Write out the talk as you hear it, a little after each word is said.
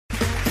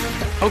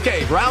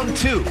Okay, round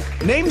two.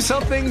 Name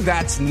something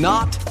that's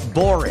not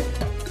boring.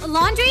 A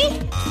laundry?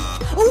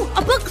 Ooh, a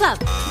book club.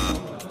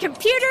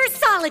 Computer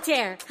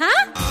solitaire,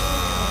 huh?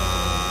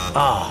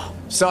 Ah,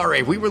 oh,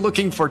 sorry. We were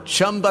looking for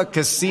Chumba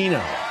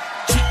Casino.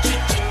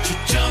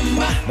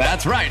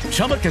 That's right.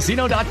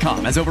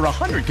 ChumbaCasino.com has over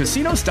 100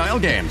 casino-style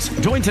games.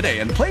 Join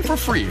today and play for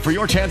free for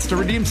your chance to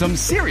redeem some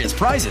serious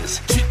prizes.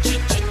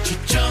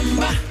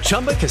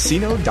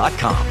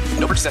 ChumbaCasino.com.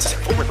 No purchase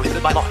necessary. Void where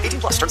prohibited by law.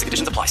 18 plus. Terms and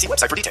conditions apply. See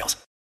website for details.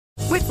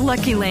 With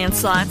Lucky Land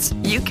Slots,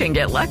 you can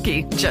get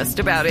lucky just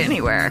about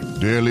anywhere.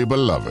 Dearly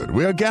beloved,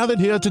 we are gathered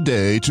here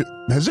today to...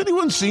 Has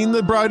anyone seen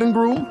the bride and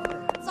groom?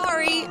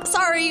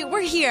 Sorry,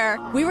 we're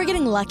here. We were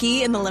getting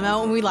lucky in the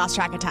limo and we lost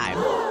track of time.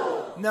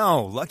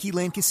 No, Lucky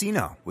Land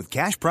Casino, with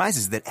cash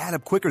prizes that add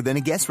up quicker than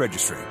a guest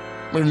registry.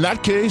 In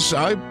that case,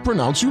 I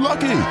pronounce you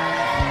lucky.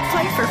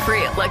 Play for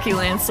free at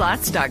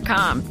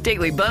LuckyLandSlots.com.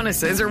 Daily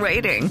bonuses are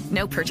waiting.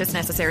 No purchase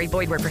necessary.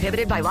 Void where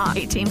prohibited by law.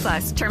 18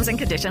 plus. Terms and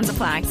conditions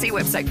apply. See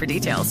website for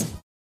details.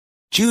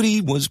 Judy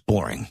was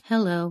boring.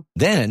 Hello.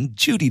 Then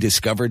Judy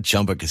discovered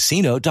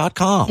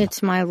ChumbaCasino.com.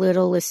 It's my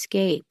little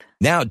escape.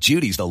 Now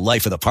Judy's the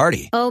life of the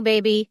party. Oh,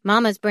 baby,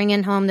 mama's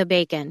bringing home the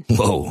bacon.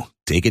 Whoa,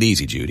 take it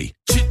easy, Judy.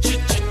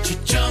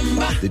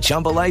 The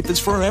Chumba life is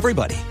for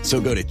everybody. So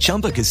go to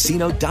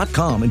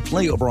ChumbaCasino.com and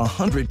play over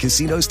 100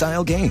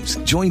 casino-style games.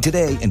 Join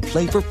today and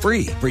play for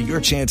free for your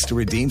chance to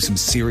redeem some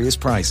serious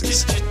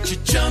prizes.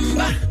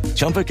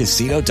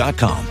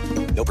 ChumbaCasino.com.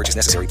 No purchase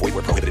necessary. Void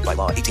where prohibited by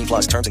law. 18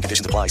 plus. Terms and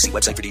conditions apply. See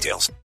website for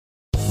details.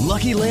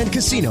 Lucky Land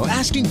Casino,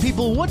 asking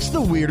people, what's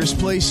the weirdest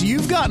place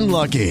you've gotten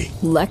lucky?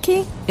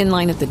 Lucky? In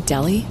line at the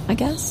deli, I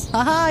guess?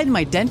 Aha, in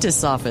my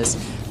dentist's office.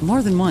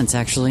 More than once,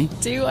 actually.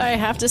 Do I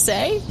have to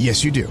say?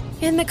 Yes, you do.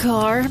 In the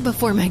car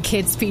before my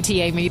kids'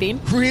 PTA meeting.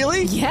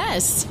 Really?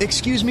 Yes.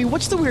 Excuse me,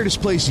 what's the weirdest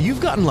place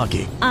you've gotten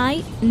lucky?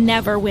 I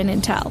never win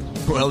and tell.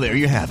 Well, there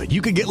you have it.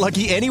 You can get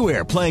lucky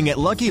anywhere, playing at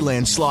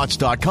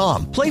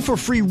LuckyLandSlots.com. Play for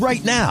free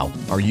right now.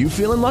 Are you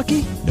feeling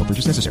lucky? No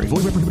purchase necessary.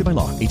 Void where prohibited by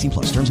law. 18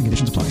 plus. Terms and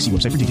conditions apply. See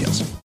website for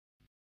details.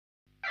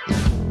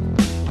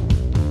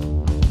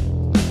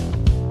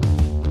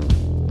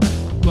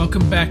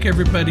 Welcome back,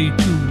 everybody,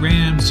 to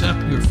Rams Up,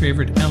 your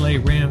favorite LA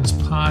Rams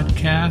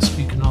podcast.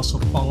 You can also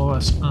follow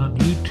us on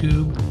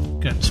YouTube.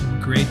 Got some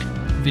great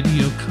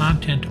video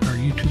content. Our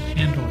YouTube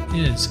handle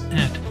is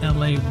at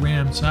LA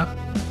Rams Up.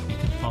 You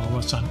can follow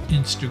us on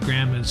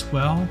Instagram as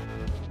well.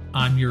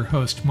 I'm your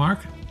host, Mark.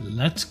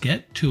 Let's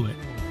get to it.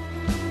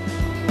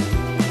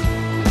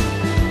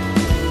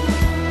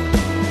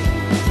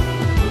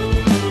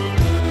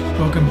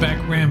 Welcome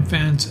back, Ram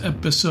fans.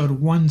 Episode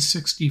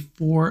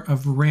 164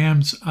 of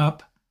Rams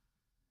Up.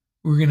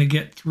 We're going to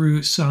get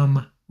through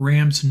some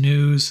Rams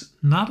news.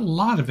 Not a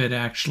lot of it,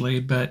 actually,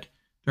 but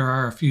there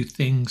are a few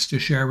things to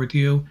share with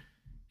you.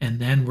 And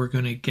then we're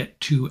going to get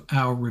to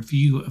our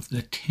review of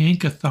the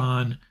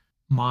Tankathon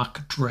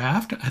mock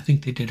draft. I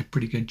think they did a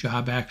pretty good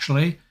job,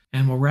 actually.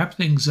 And we'll wrap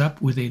things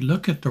up with a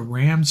look at the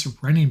Rams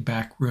running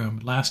back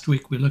room. Last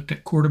week we looked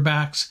at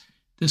quarterbacks.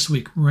 This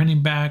week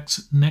running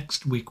backs.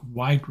 Next week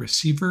wide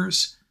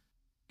receivers.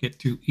 Get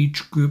through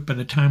each group by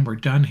the time we're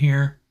done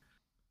here.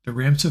 The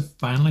Rams have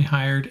finally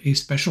hired a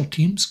special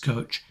teams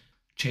coach,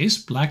 Chase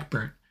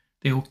Blackburn.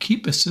 They will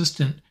keep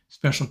assistant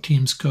special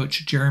teams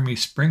coach Jeremy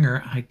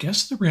Springer. I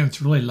guess the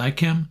Rams really like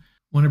him,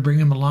 want to bring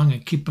him along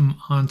and keep him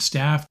on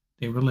staff.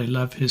 They really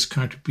love his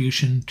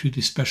contribution to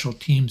the special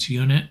teams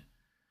unit.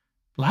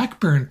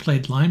 Blackburn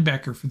played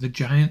linebacker for the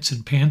Giants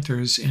and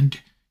Panthers, and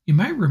you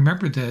might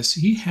remember this.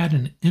 He had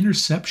an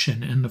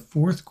interception in the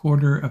fourth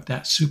quarter of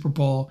that Super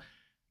Bowl,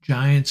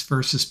 Giants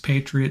versus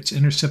Patriots,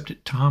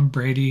 intercepted Tom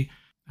Brady.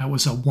 That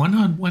was a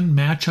one-on-one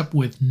matchup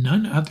with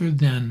none other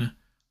than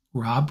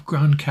Rob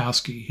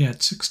Gronkowski. He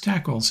had 6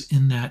 tackles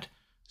in that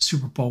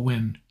Super Bowl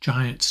win,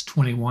 Giants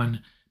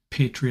 21,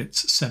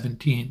 Patriots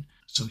 17.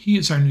 So he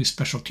is our new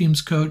special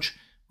teams coach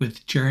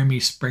with Jeremy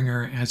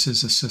Springer as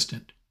his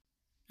assistant.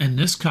 And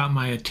this caught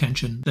my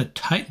attention. The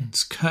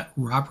Titans cut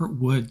Robert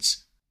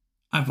Woods.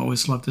 I've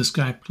always loved this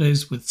guy.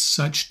 Plays with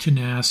such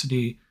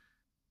tenacity.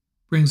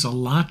 Brings a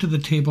lot to the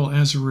table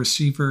as a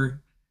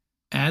receiver.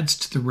 Adds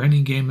to the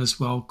running game as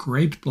well.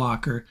 Great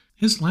blocker.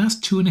 His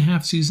last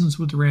 2.5 seasons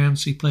with the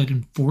Rams, he played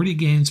in 40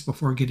 games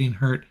before getting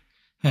hurt.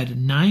 Had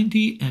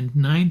 90 and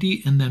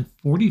 90 and then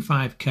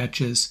 45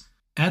 catches.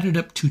 Added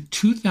up to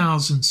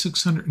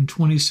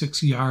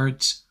 2,626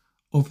 yards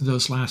over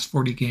those last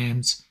 40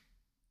 games.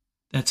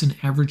 That's an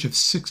average of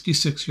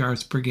 66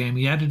 yards per game.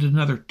 He added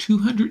another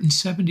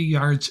 270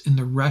 yards in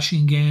the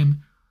rushing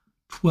game.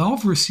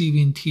 12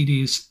 receiving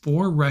TDs,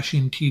 4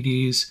 rushing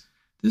TDs.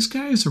 This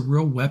guy is a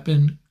real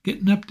weapon.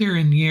 Getting up there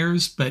in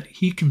years, but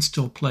he can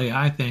still play,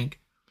 I think.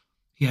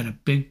 He had a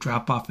big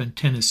drop-off in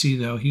Tennessee,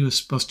 though. He was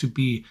supposed to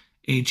be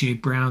A.J.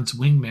 Brown's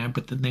wingman,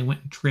 but then they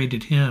went and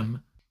traded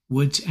him.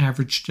 Woods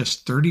averaged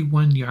just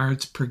 31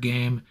 yards per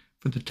game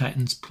for the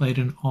Titans, played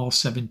in all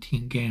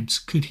 17 games.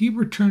 Could he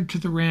return to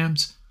the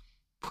Rams?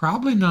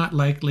 Probably not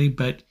likely,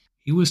 but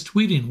he was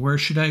tweeting, "Where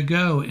should I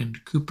go?"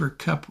 And Cooper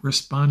Kupp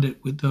responded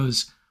with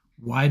those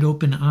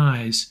wide-open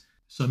eyes.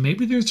 So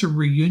maybe there's a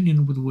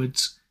reunion with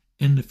Woods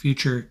in the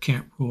future.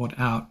 Can't rule it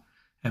out.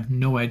 Have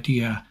no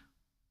idea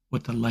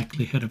what the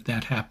likelihood of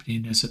that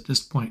happening is at this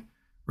point.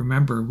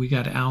 Remember, we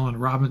got Allen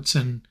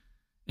Robinson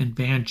and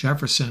Van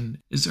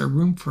Jefferson. Is there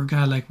room for a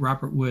guy like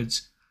Robert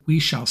Woods? We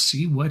shall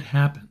see what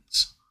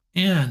happens.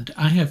 And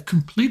I have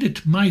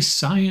completed my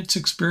science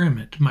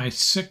experiment, my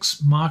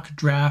 6 mock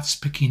drafts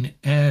picking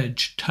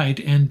edge,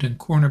 tight end, and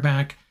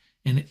cornerback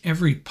in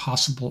every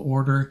possible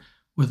order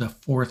with a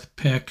 4th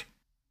pick,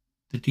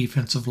 the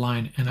defensive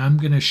line. And I'm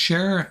going to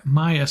share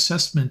my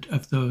assessment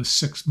of those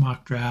 6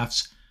 mock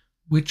drafts,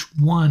 which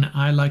one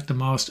I like the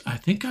most. I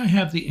think I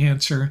have the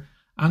answer.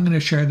 I'm going to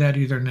share that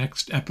either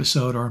next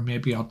episode or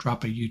maybe I'll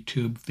drop a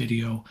YouTube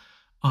video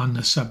on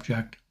the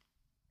subject.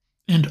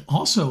 And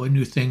also a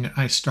new thing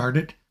I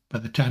started, by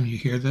the time you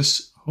hear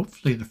this,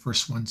 hopefully the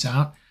first one's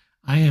out,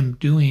 I am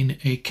doing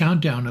a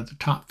countdown of the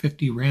top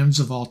 50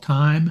 Rams of all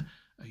time,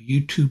 a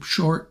YouTube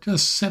short,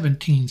 just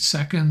 17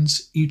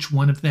 seconds, each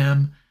one of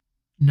them.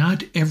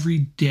 Not every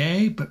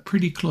day, but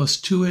pretty close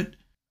to it.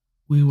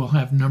 We will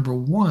have number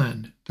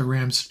 1, the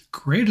Rams'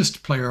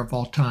 greatest player of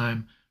all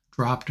time,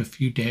 dropped a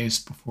few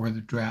days before the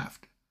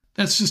draft.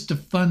 That's just a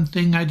fun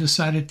thing I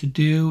decided to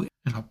do,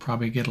 and I'll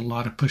probably get a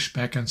lot of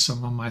pushback on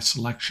some of my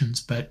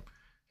selections, but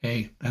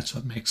hey, that's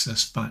what makes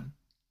this fun.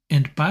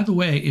 And by the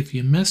way, if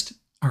you missed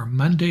our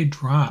Monday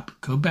drop,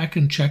 go back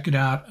and check it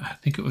out. I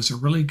think it was a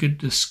really good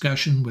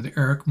discussion with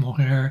Eric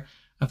Mohair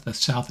of the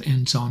South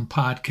End Zone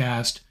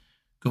podcast,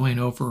 going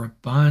over a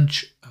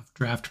bunch of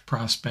draft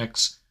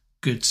prospects.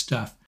 Good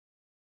stuff.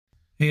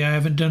 Hey, I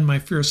haven't done my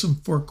Fearsome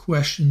 4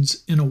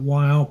 questions in a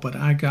while, but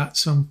I got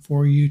some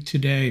for you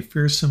today.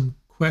 Fearsome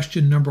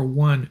question number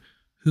 1,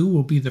 who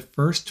will be the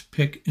first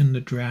pick in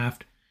the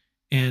draft?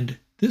 And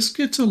this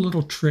gets a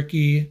little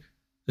tricky.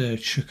 The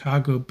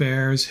Chicago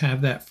Bears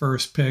have that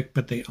first pick,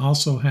 but they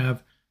also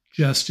have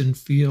Justin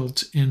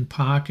Fields in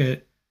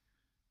pocket.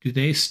 Do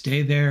they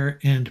stay there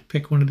and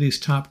pick one of these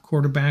top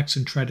quarterbacks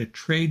and try to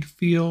trade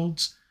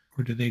Fields?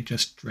 Or do they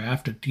just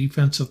draft a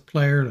defensive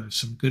player? There's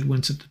some good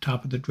ones at the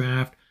top of the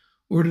draft.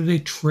 Or do they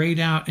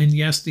trade out? And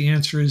yes, the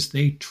answer is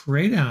they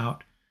trade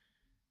out.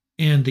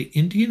 And the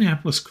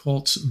Indianapolis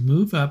Colts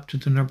move up to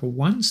the number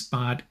 1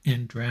 spot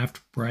and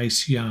draft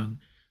Bryce Young.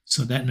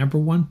 So that number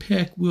 1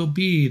 pick will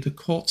be the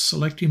Colts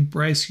selecting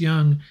Bryce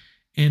Young.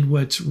 And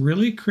what's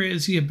really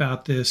crazy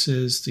about this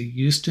is the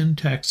Houston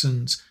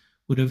Texans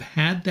would have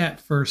had that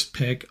first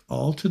pick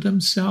all to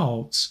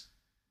themselves,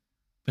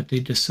 but they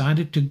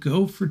decided to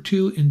go for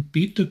 2 and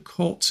beat the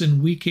Colts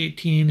in Week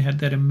 18, had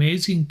that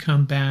amazing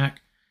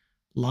comeback,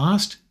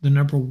 lost the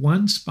number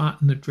 1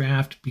 spot in the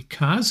draft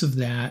because of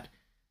that,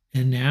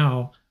 and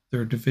now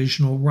their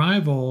divisional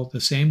rival, the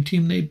same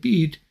team they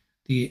beat,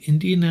 the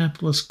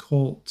Indianapolis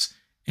Colts,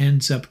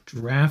 ends up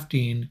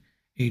drafting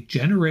a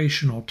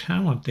generational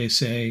talent, they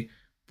say,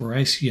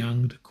 Bryce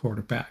Young, the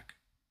quarterback.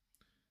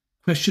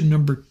 Question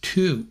number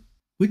 2.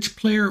 Which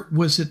player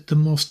was it the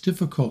most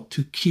difficult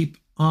to keep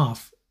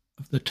off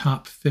of the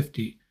top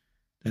 50?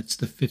 That's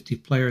the 50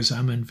 players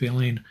I'm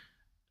unveiling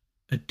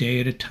a day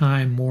at a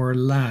time, more or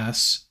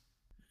less.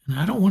 And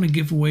I don't want to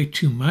give away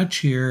too much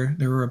here.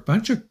 There were a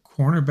bunch of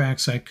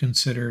cornerbacks I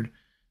considered.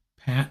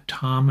 Pat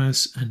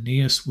Thomas,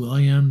 Aeneas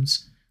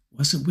Williams,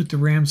 wasn't with the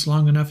Rams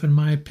long enough in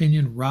my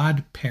opinion.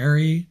 Rod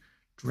Perry,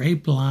 Dre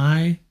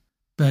Bly.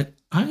 But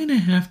I'm going to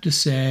have to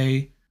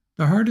say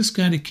the hardest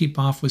guy to keep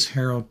off was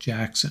Harold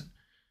Jackson.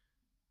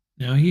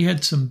 Now, he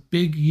had some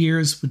big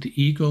years with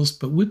the Eagles,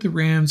 but with the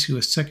Rams, he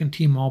was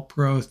second-team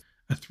All-Pro,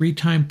 a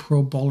 3-time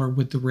Pro Bowler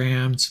with the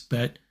Rams,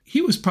 but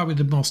he was probably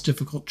the most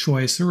difficult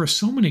choice. There were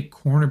so many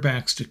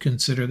cornerbacks to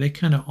consider. They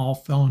kind of all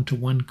fell into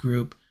one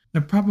group.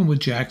 The problem with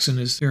Jackson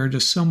is there are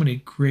just so many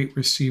great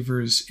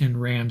receivers in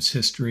Rams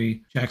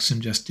history.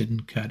 Jackson just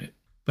didn't cut it.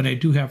 But I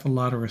do have a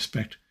lot of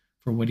respect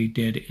for what he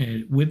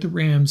did with the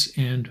Rams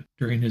and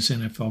during his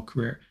NFL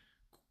career.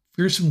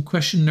 Fearsome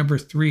question number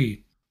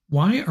 3.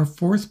 Why are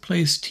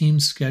 4th-place team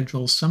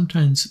schedules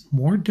sometimes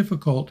more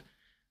difficult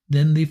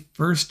than the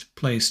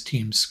 1st-place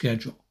team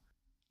schedule?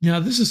 Now,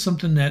 this is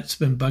something that's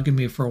been bugging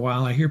me for a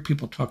while. I hear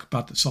people talk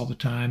about this all the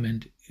time,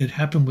 and it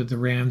happened with the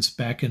Rams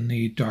back in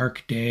the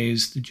dark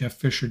days, the Jeff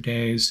Fisher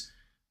days.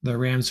 The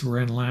Rams were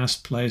in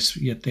last place,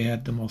 yet they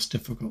had the most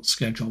difficult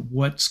schedule.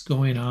 What's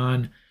going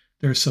on?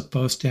 They're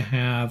supposed to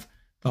have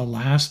the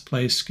last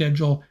place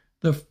schedule,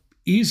 the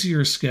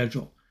easier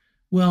schedule.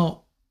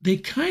 Well, they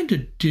kind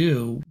of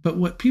do, but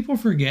what people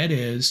forget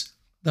is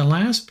the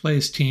last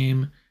place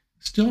team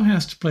still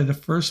has to play the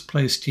first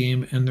place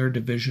team in their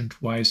division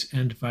twice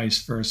and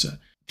vice versa.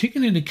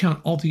 Taking into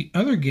account all the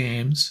other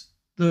games,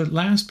 the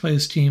last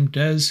place team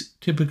does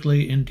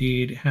typically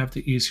indeed have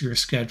the easier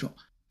schedule.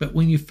 But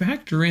when you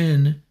factor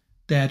in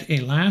that a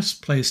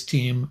last place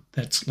team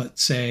that's,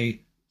 let's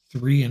say,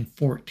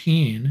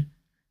 3-14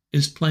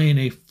 is playing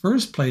a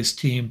first place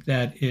team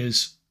that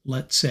is,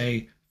 let's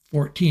say,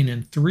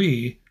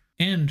 14-3,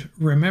 and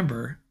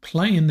remember,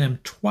 playing them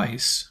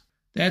twice,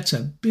 that's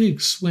a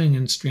big swing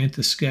in strength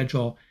of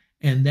schedule,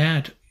 and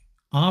that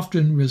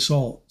often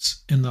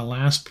results in the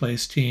last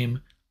place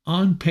team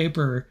on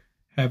paper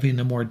having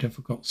a more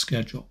difficult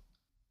schedule.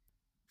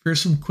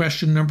 Fearsome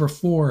question number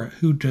 4.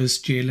 Who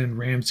does Jalen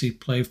Ramsey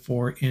play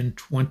for in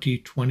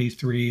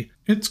 2023?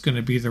 It's going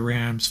to be the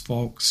Rams,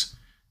 folks.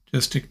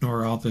 Just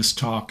ignore all this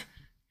talk.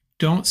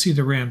 Don't see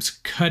the Rams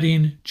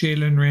cutting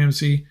Jalen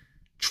Ramsey.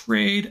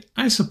 Trade,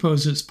 I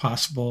suppose it's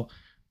possible,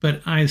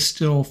 but I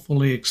still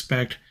fully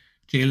expect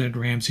Jalen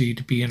Ramsey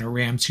to be in a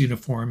Rams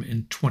uniform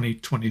in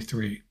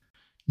 2023.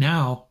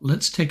 Now,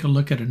 let's take a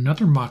look at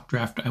another mock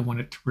draft I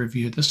wanted to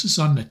review. This is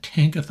on the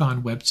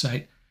Tankathon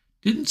website.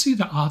 Didn't see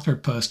the author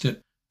post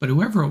it, but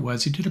whoever it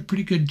was, he did a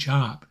pretty good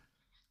job.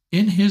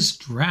 In his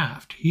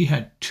draft, he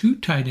had 2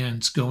 tight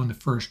ends go in the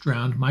first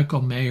round,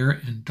 Michael Mayer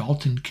and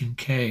Dalton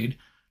Kincaid.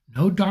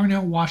 No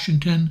Darnell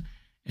Washington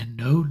and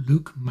no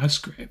Luke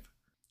Musgrave.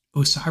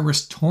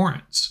 Osiris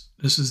Torrance,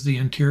 this is the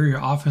interior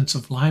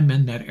offensive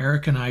lineman that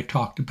Eric and I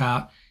talked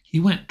about. He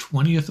went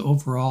 20th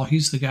overall.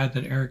 He's the guy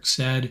that Eric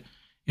said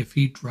if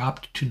he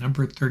dropped to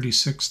number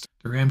 36,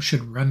 the Rams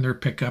should run their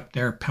pick up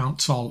there,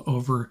 pounce all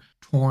over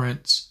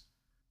Torrance.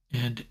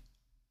 And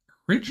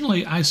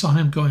originally, I saw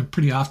him going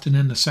pretty often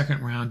in the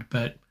second round,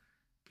 but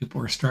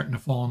people are starting to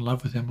fall in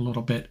love with him a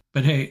little bit.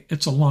 But hey,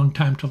 it's a long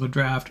time till the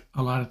draft.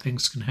 A lot of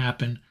things can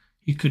happen.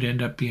 He could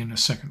end up being a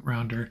second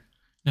rounder.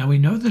 Now, we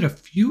know that a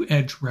few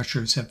edge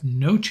rushers have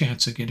no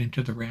chance of getting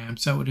to the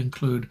Rams. That would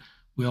include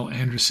Will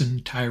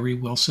Anderson, Tyree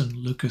Wilson,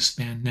 Lucas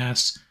Van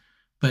Ness.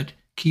 But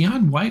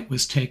Keion White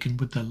was taken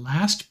with the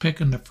last pick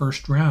in the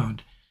first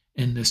round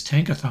in this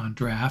Tankathon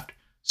draft,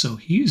 so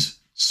he's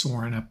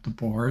soaring up the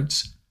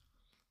boards.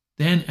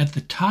 Then at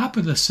the top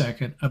of the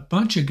second, a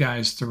bunch of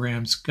guys the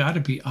Rams got to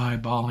be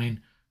eyeballing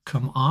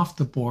come off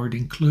the board,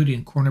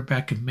 including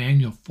cornerback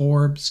Emmanuel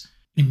Forbes.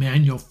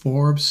 Emmanuel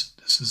Forbes,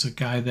 this is a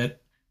guy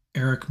that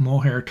Eric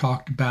Mohair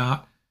talked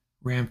about.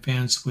 Ram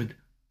fans would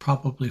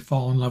probably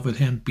fall in love with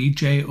him.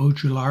 B.J.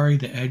 Ojulari,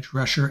 the edge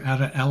rusher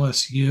out of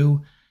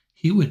LSU.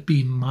 He would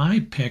be my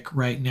pick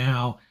right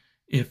now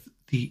if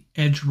the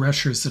edge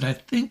rushers that I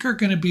think are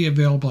going to be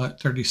available at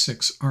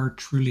 36 are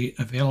truly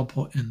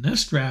available in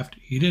this draft.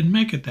 He didn't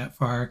make it that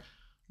far.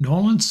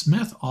 Nolan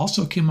Smith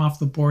also came off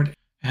the board,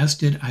 as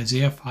did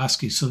Isaiah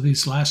Foskey. So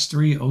these last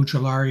 3,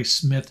 Ojulari,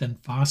 Smith,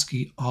 and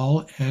Foskey,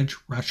 all edge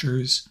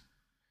rushers.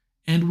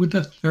 And with the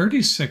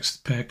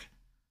 36th pick,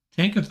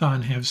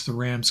 Tankathon has the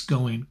Rams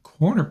going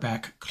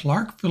cornerback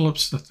Clark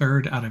Phillips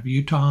III out of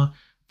Utah,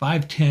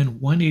 5'10",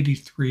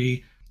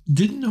 183.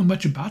 Didn't know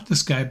much about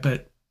this guy,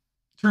 but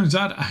turns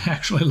out I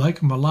actually like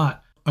him a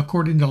lot.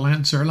 According to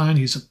Lance Zierlein,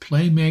 he's a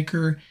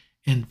playmaker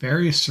and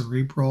very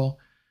cerebral.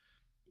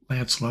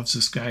 Lance loves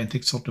this guy and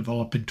thinks he'll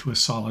develop into a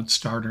solid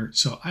starter,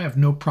 so I have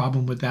no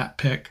problem with that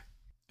pick.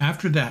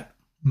 After that,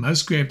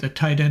 Musgrave, the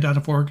tight end out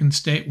of Oregon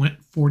State,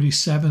 went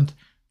 47th.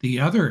 The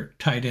other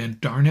tight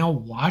end, Darnell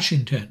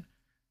Washington,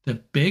 the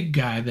big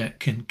guy that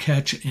can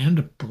catch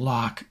and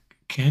block.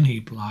 Can he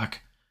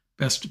block?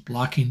 Best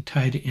blocking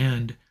tight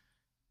end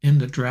in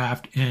the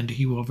draft, and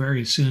he will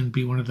very soon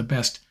be one of the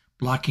best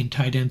blocking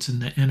tight ends in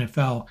the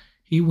NFL.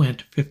 He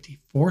went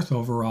 54th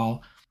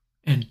overall.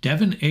 And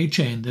Devin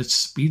Achane, this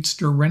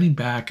speedster running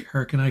back,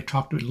 Eric and I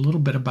talked a little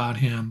bit about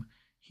him.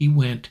 He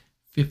went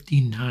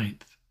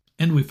 59th.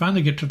 And we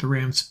finally get to the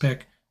Rams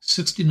pick,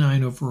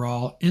 69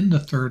 overall in the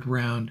third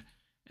round,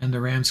 and the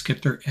Rams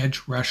get their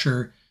edge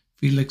rusher,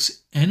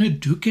 Felix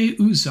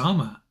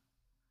Eneduke-Uzomah.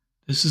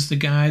 This is the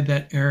guy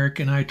that Eric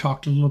and I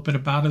talked a little bit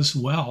about as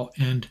well,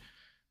 and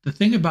the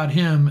thing about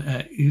him,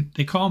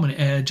 they call him an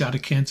edge out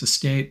of Kansas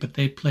State, but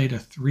they played a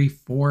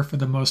 3-4 for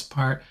the most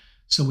part,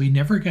 so we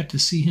never got to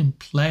see him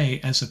play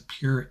as a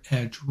pure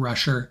edge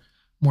rusher,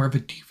 more of a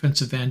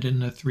defensive end in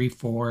the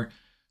 3-4.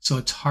 So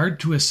it's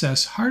hard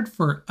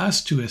for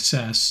us to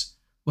assess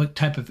what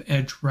type of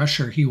edge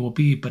rusher he will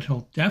be, but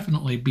he'll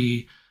definitely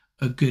be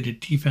a good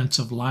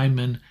defensive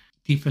lineman,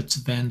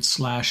 defensive end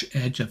 /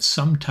 edge of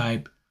some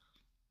type.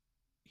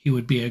 He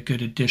would be a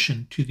good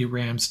addition to the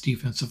Rams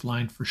defensive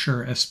line for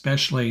sure,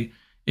 especially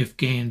if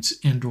Gaines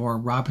and/or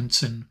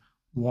Robinson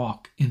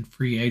walk in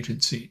free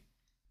agency.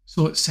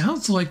 So it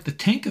sounds like the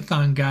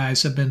Tankathon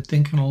guys have been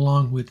thinking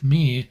along with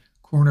me,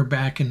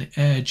 cornerback and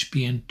edge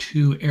being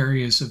 2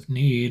 areas of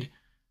need.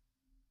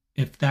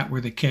 If that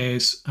were the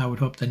case, I would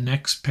hope the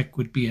next pick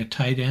would be a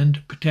tight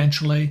end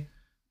potentially.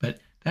 But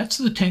that's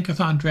the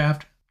Tankathon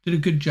draft. Did a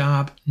good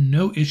job.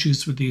 No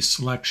issues with these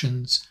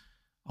selections,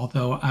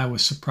 although I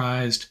was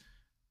surprised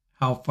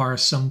how far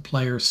some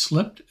players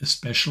slipped,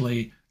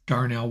 especially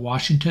Darnell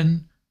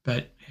Washington.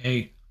 But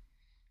hey,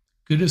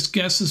 good as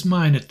guess is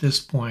mine at this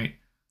point,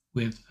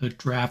 with the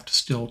draft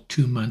still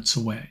 2 months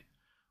away.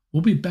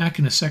 We'll be back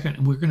in a second,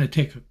 and we're going to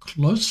take a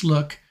close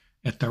look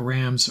at the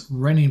Rams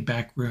running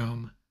back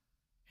room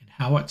and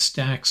how it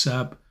stacks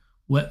up,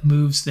 what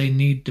moves they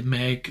need to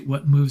make,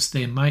 what moves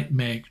they might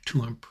make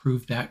to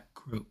improve that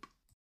group.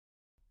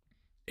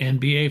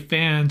 NBA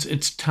fans,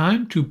 it's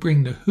time to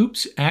bring the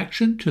hoops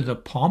action to the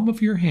palm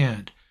of your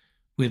hand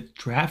with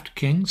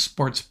DraftKings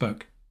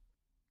Sportsbook.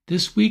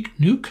 This week,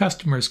 new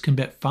customers can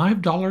bet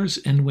 $5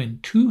 and win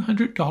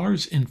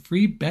 $200 in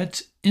free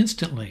bets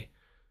instantly.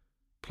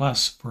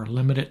 Plus, for a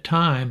limited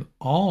time,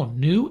 all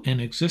new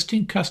and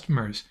existing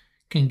customers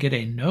can get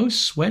a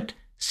no-sweat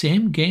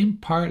same-game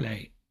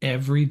parlay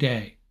every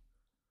day.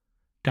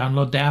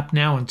 Download the app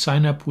now and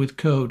sign up with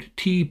code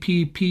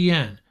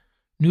TPPN.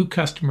 New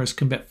customers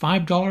can bet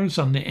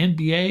 $5 on the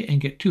NBA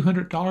and get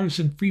 $200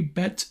 in free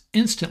bets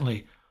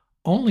instantly,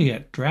 only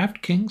at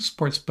DraftKings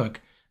Sportsbook,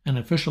 an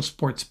official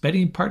sports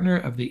betting partner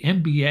of the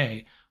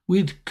NBA,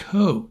 with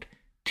code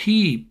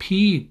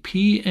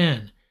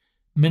TPPN.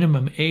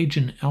 Minimum age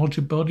and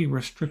eligibility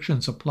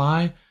restrictions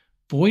apply.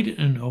 Void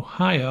in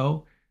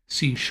Ohio.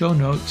 See show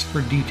notes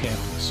for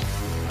details.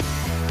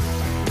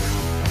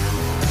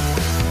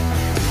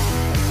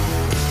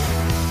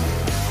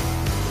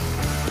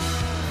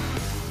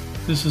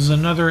 This is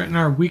another in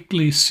our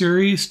weekly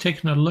series,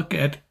 taking a look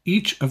at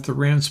each of the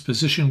Rams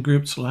position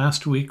groups.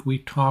 Last week we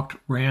talked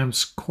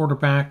Rams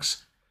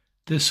quarterbacks.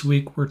 This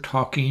week we're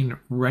talking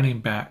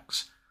running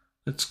backs.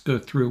 Let's go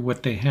through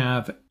what they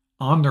have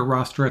on their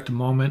roster at the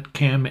moment.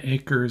 Cam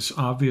Akers,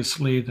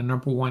 obviously the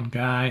number one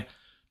guy.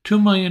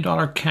 $2 million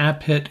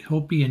cap hit.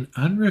 He'll be an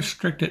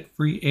unrestricted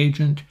free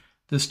agent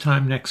this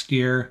time next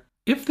year.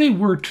 If they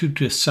were to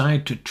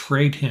decide to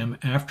trade him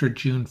after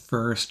June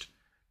 1st,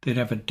 they'd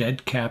have a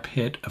dead cap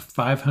hit of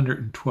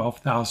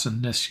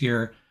 $512,000 this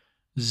year,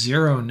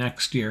 $0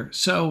 next year.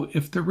 So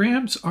if the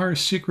Rams are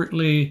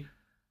secretly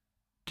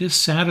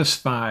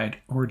dissatisfied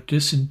or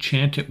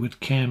disenchanted with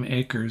Cam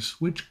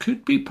Akers, which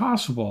could be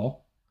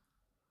possible,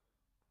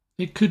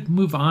 they could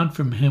move on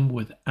from him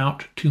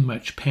without too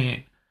much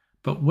pain.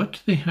 But what do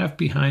they have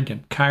behind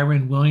him?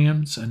 Kyren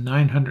Williams, a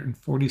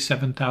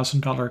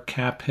 $947,000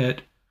 cap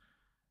hit.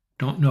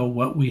 Don't know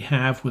what we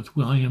have with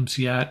Williams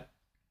yet.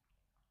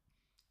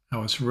 I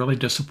was really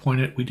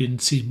disappointed we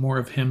didn't see more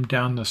of him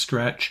down the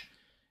stretch.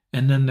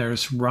 And then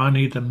there's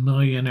Ronnie the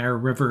Millionaire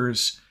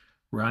Rivers.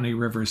 Ronnie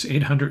Rivers,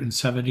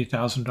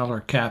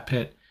 $870,000 cap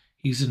hit.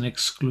 He's an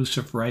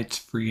exclusive rights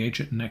free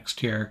agent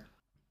next year.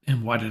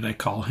 And why did I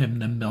call him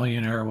the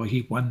millionaire? Well,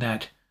 he won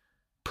that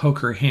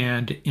poker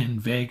hand in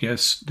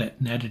Vegas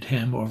that netted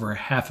him over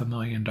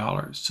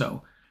 $500,000.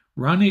 So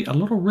Ronnie a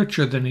little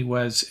richer than he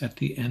was at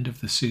the end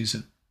of the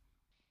season.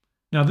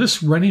 Now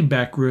this running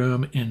back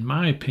room, in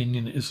my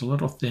opinion, is a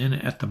little thin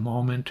at the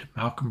moment.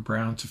 Malcolm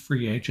Brown's a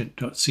free agent.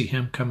 Don't see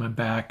him coming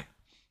back.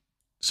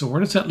 So where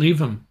does that leave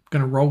him?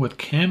 Going to roll with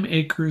Cam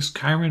Akers,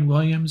 Kyren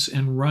Williams,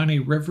 and Ronnie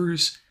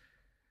Rivers.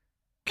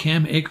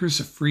 Cam Akers,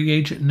 a free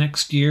agent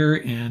next year,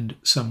 and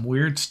some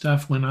weird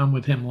stuff went on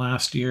with him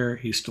last year.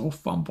 He still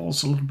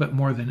fumbles a little bit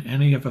more than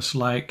any of us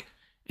like,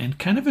 and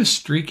kind of a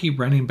streaky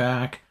running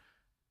back.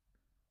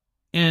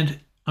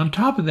 And on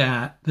top of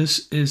that,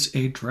 this is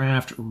a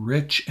draft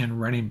rich in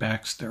running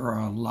backs. There are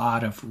a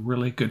lot of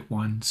really good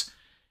ones,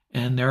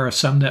 and there are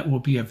some that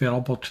will be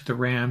available to the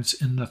Rams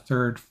in the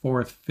 3rd,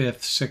 4th,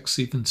 5th, 6th,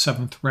 even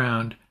 7th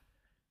round.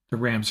 The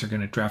Rams are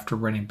going to draft a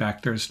running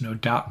back. There's no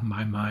doubt in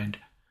my mind.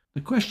 The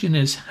question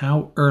is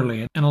how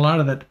early, and a lot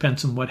of that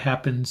depends on what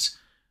happens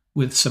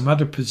with some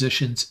other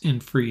positions in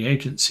free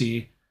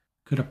agency.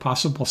 Could a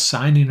possible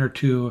signing or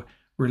two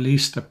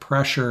release the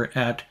pressure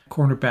at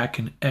cornerback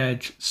and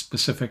edge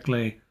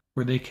specifically,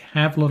 where they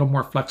have a little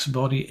more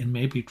flexibility and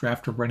maybe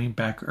draft a running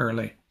back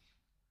early?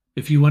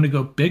 If you want to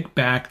go big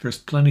back, there's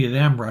plenty of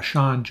them.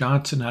 Rashawn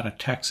Johnson out of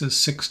Texas,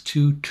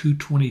 6'2",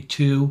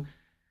 222.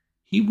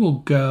 He will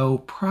go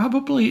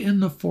probably in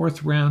the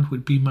 4th round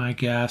would be my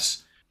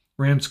guess.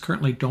 Rams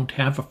currently don't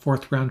have a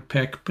 4th round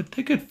pick, but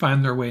they could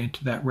find their way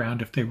into that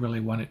round if they really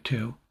wanted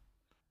to.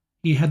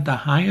 He had the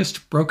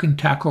highest broken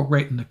tackle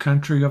rate in the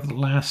country over the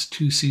last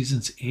 2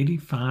 seasons,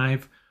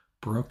 85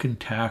 broken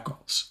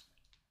tackles.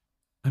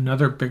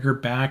 Another bigger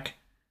back,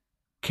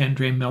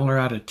 Kendre Miller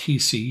out of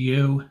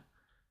TCU,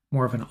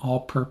 more of an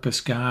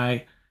all-purpose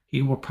guy.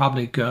 He will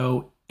probably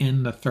go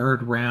in the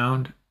 3rd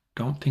round.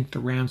 Don't think the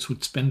Rams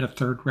would spend a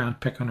 3rd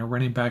round pick on a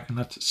running back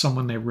unless it's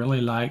someone they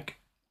really like.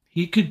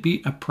 He could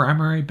be a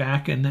primary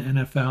back in the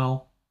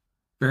NFL.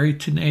 Very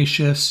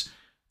tenacious,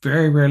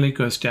 very rarely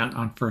goes down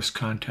on first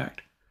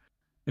contact.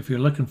 If you're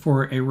looking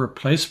for a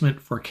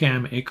replacement for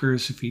Cam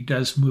Akers, if he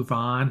does move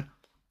on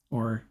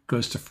or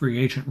goes to free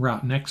agent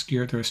route next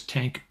year, there's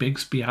Tank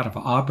Bigsby out of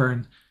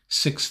Auburn,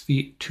 6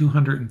 feet,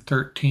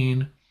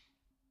 213.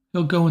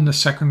 He'll go in the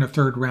 2nd or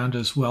 3rd round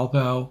as well,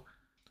 though.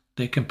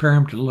 They compare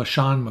him to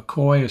LaShawn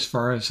McCoy as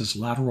far as his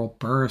lateral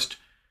burst.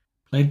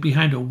 Played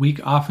behind a weak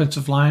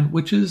offensive line,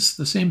 which is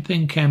the same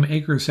thing Cam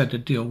Akers had to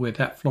deal with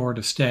at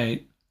Florida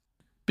State.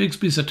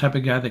 Bigsby's the type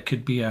of guy that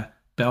could be a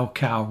bell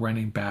cow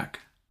running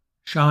back.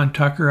 Sean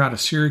Tucker out of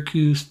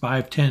Syracuse,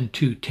 5'10",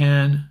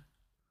 210.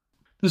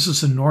 This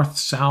is a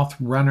north-south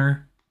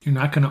runner. You're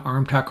not going to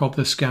arm tackle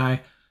this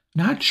guy.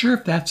 Not sure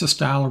if that's a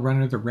style of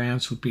runner the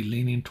Rams would be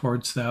leaning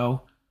towards,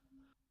 though.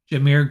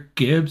 Jahmyr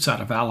Gibbs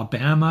out of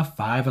Alabama,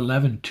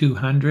 5'11",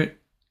 200.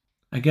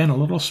 Again, a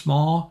little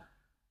small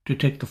to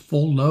take the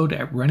full load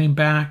at running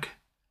back,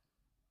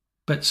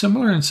 but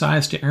similar in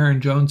size to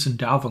Aaron Jones and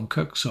Dalvin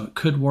Cook, so it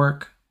could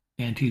work.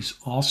 And he's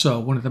also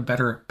one of the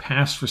better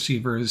pass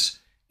receivers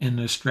in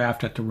this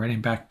draft at the running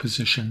back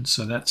position,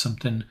 so that's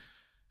something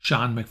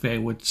Sean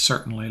McVay would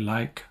certainly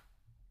like.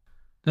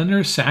 Then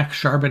there's Zach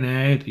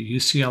Charbonnet, the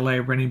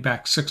UCLA running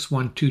back,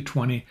 6'1",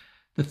 220.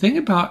 The thing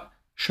about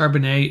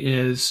Charbonnet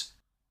is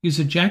he's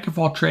a jack of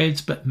all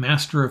trades, but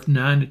master of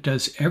none. It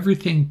does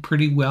everything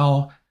pretty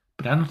well,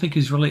 but I don't think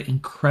he's really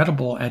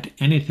incredible at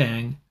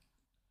anything.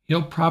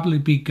 He'll probably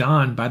be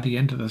gone by the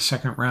end of the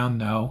second round,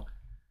 though.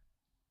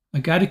 A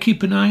guy to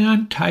keep an eye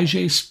on,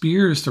 Tyjae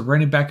Spears, the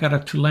running back out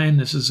of Tulane.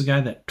 This is a guy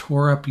that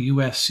tore up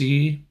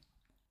USC.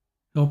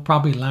 He'll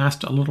probably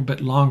last a little bit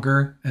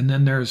longer. And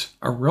then there's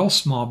a real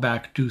small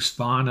back, Deuce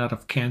Vaughn out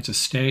of Kansas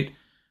State.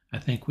 I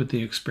think with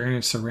the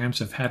experience the Rams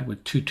have had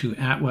with Tutu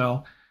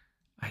Atwell,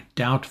 I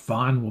doubt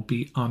Vaughn will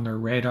be on their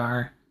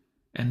radar.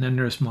 And then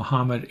there's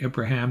Mohamed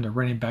Ibrahim, the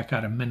running back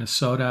out of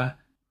Minnesota,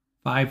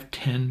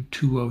 5'10",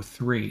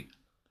 203.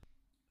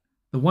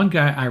 The one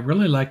guy I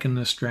really like in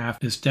this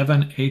draft is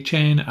Devon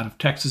Achane out of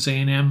Texas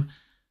A&M.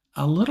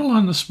 A little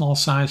on the small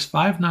size,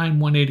 5'9",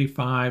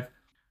 185,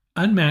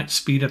 unmatched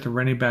speed at the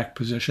running back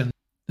position.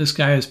 This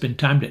guy has been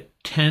timed at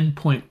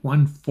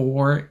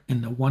 10.14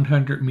 in the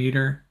 100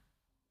 meter.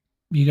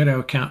 You got to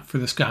account for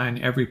this guy in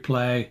every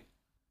play.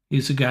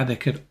 He's a guy that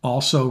could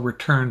also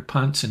return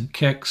punts and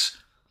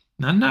kicks.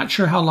 And I'm not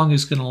sure how long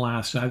he's going to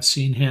last. I've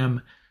seen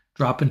him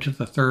drop into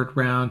the third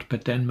round,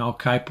 but then Mel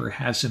Kiper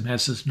has him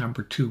as his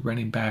number 2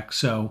 running back.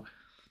 So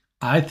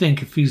I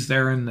think if he's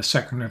there in the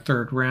second or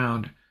third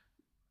round,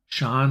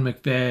 Sean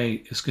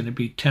McVay is going to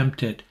be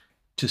tempted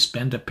to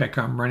spend a pick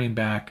on running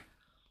back.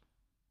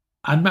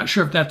 I'm not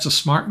sure if that's a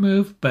smart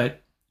move,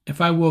 but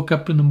if I woke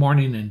up in the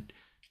morning and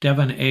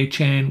Devon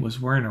Achane was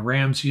wearing a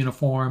Rams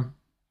uniform,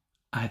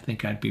 I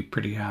think I'd be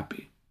pretty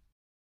happy.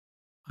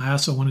 I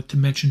also wanted to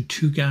mention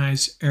 2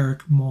 guys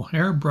Eric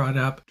Mulher brought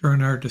up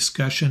during our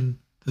discussion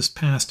this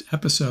past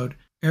episode.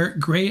 Eric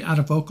Gray out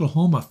of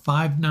Oklahoma,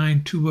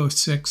 5'9",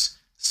 206,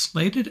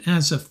 slated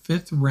as a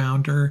 5th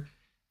rounder.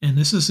 And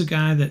this is a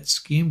guy that's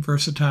scheme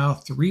versatile,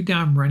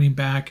 3-down running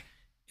back.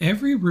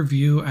 Every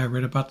review I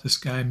read about this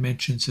guy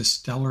mentions his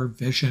stellar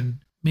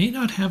vision. May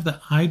not have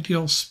the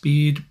ideal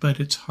speed, but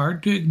it's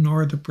hard to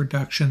ignore the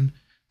production.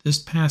 This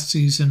past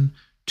season,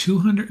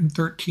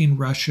 213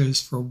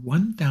 rushes for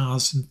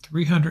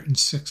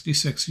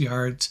 1,366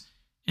 yards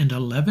and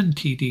 11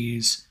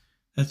 TDs.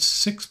 That's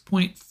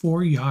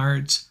 6.4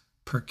 yards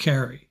per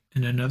carry.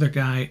 And another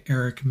guy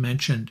Eric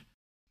mentioned,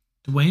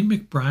 DeWayne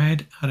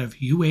McBride out of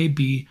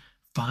UAB,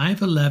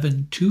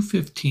 5'11",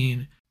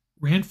 215,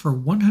 ran for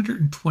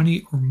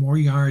 120 or more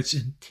yards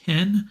in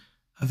 10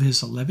 of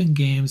his 11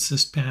 games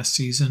this past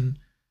season.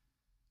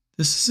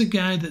 This is a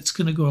guy that's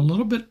going to go a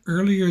little bit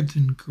earlier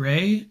than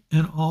Gray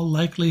in all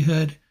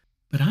likelihood,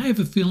 but I have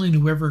a feeling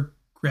whoever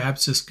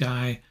grabs this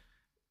guy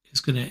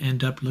is going to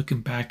end up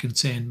looking back and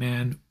saying,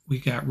 man, we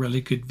got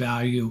really good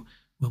value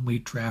when we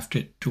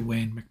drafted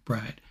DeWayne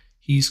McBride.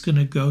 He's going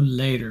to go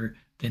later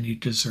than he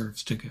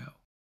deserves to go.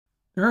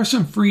 There are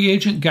some free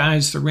agent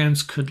guys the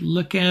Rams could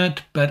look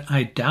at, but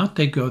I doubt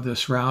they go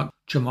this route.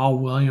 Jamal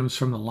Williams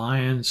from the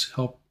Lions,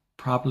 he'll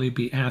probably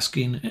be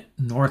asking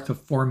north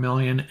of $4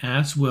 million,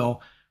 as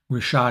will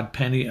Rashad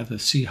Penny of the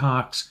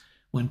Seahawks.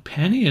 When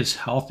Penny is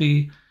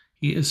healthy,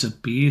 he is a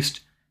beast.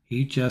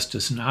 He just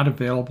is not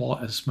available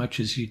as much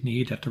as you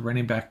need at the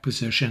running back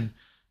position.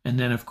 And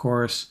then, of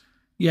course,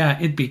 yeah,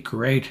 it'd be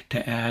great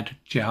to add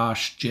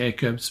Josh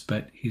Jacobs,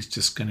 but he's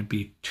just going to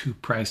be too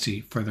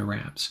pricey for the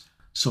Rams.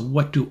 So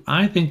what do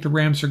I think the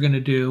Rams are going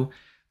to do?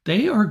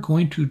 They are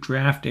going to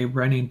draft a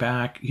running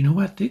back. You know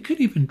what? They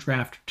could even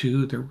draft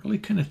 2. They're really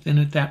kind of thin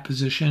at that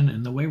position,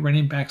 and the way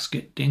running backs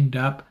get dinged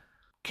up,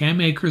 Cam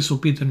Akers will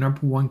be the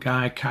number 1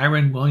 guy,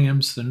 Kyren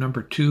Williams the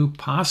number 2,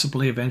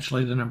 possibly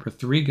eventually the number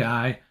 3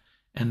 guy,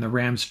 and the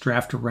Rams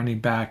draft a running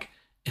back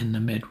in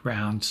the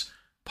mid-rounds,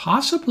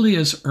 possibly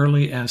as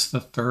early as the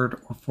 3rd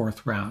or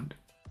 4th round.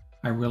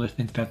 I really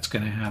think that's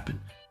going to happen.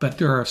 But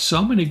there are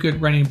so many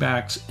good running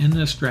backs in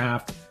this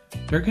draft,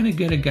 they're going to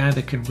get a guy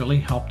that can really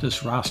help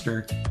this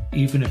roster,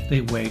 even if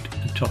they wait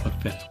until the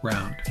 5th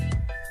round.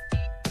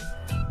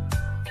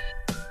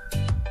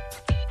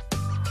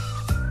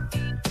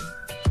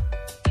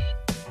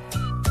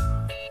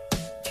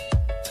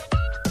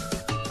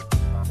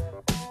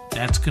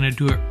 That's going to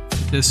do it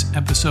for this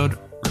episode.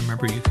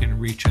 Remember, you can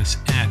reach us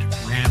at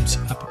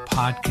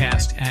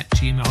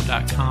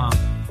ramsuppodcast@gmail.com.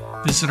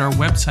 Visit our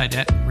website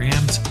at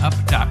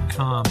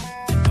ramsup.com.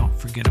 And don't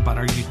forget about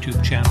our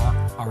YouTube channel.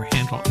 Our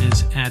handle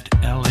is at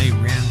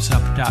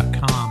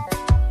laramsup.com.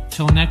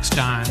 Till next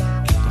time,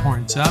 keep the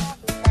horns up,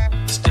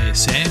 stay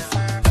safe,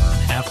 and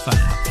have fun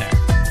out there.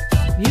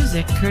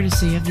 Music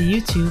courtesy of the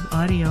YouTube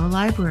audio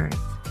library.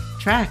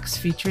 Tracks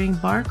featuring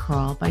Bar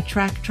Crawl by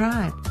Track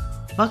Tribe,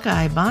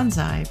 Buckeye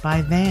Banzai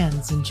by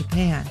Vans in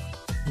Japan,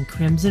 and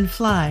Crimson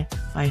Fly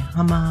by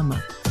Hama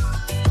Hama.